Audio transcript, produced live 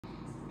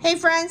Hey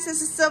friends,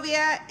 this is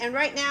Sylvia, and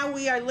right now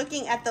we are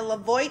looking at the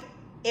Levoit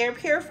Air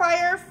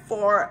Purifier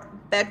for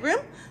bedroom.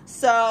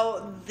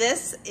 So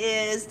this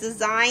is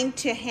designed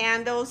to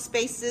handle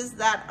spaces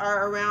that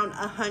are around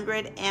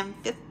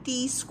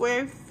 150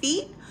 square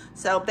feet,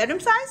 so bedroom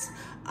size.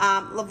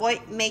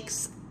 Levoit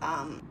makes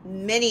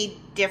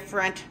many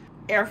different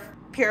air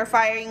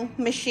purifying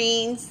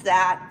machines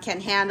that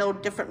can handle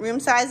different room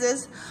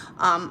sizes.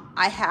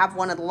 I have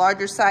one of the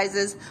larger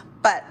sizes,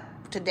 but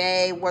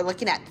today we're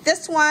looking at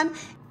this one.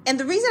 And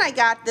the reason I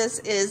got this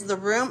is the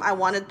room I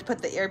wanted to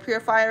put the air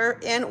purifier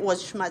in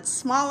was much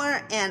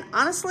smaller, and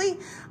honestly,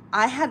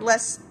 I had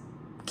less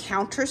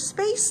counter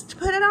space to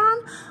put it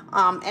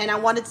on, and I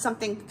wanted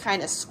something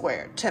kind of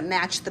square to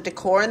match the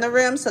decor in the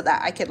room so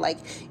that I could like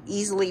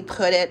easily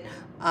put it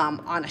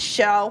on a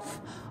shelf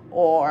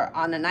or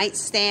on a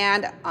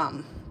nightstand,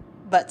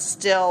 but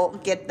still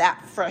get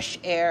that fresh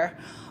air.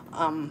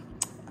 And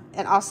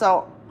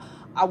also,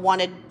 I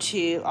wanted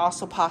to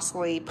also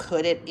possibly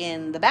put it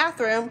in the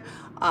bathroom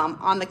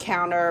on the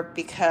counter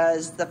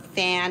because the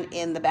fan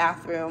in the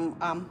bathroom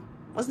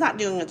was not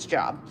doing its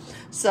job.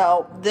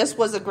 So this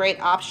was a great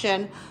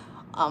option.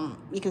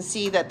 You can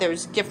see that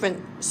there's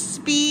different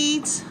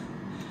speeds.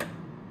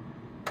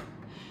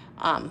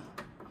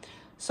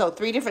 So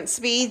 3 different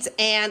speeds.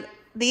 And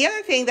the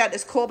other thing that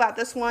is cool about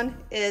this one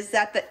is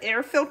that the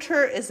air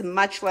filter is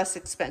much less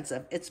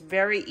expensive. It's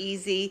very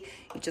easy.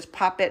 You just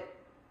pop it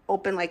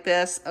open like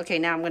this. Okay,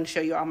 now I'm going to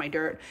show you all my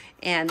dirt,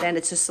 and then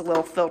it's just a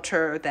little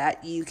filter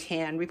that you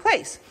can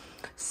replace.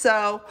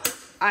 So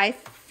I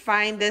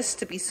find this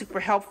to be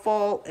super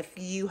helpful if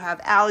you have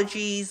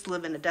allergies,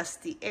 live in a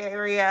dusty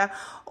area,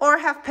 or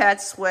have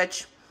pets,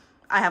 which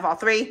I have all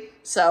 3.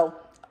 So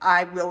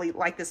I really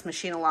like this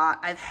machine a lot.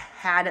 I've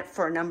had it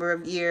for a number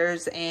of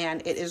years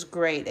and it is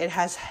great. It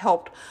has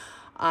helped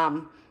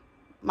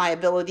my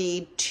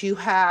ability to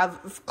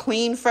have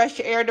clean,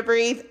 fresh air to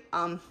breathe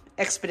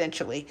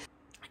exponentially.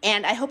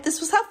 And I hope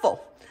this was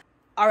helpful.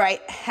 All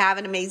right, have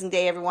an amazing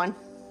day, everyone.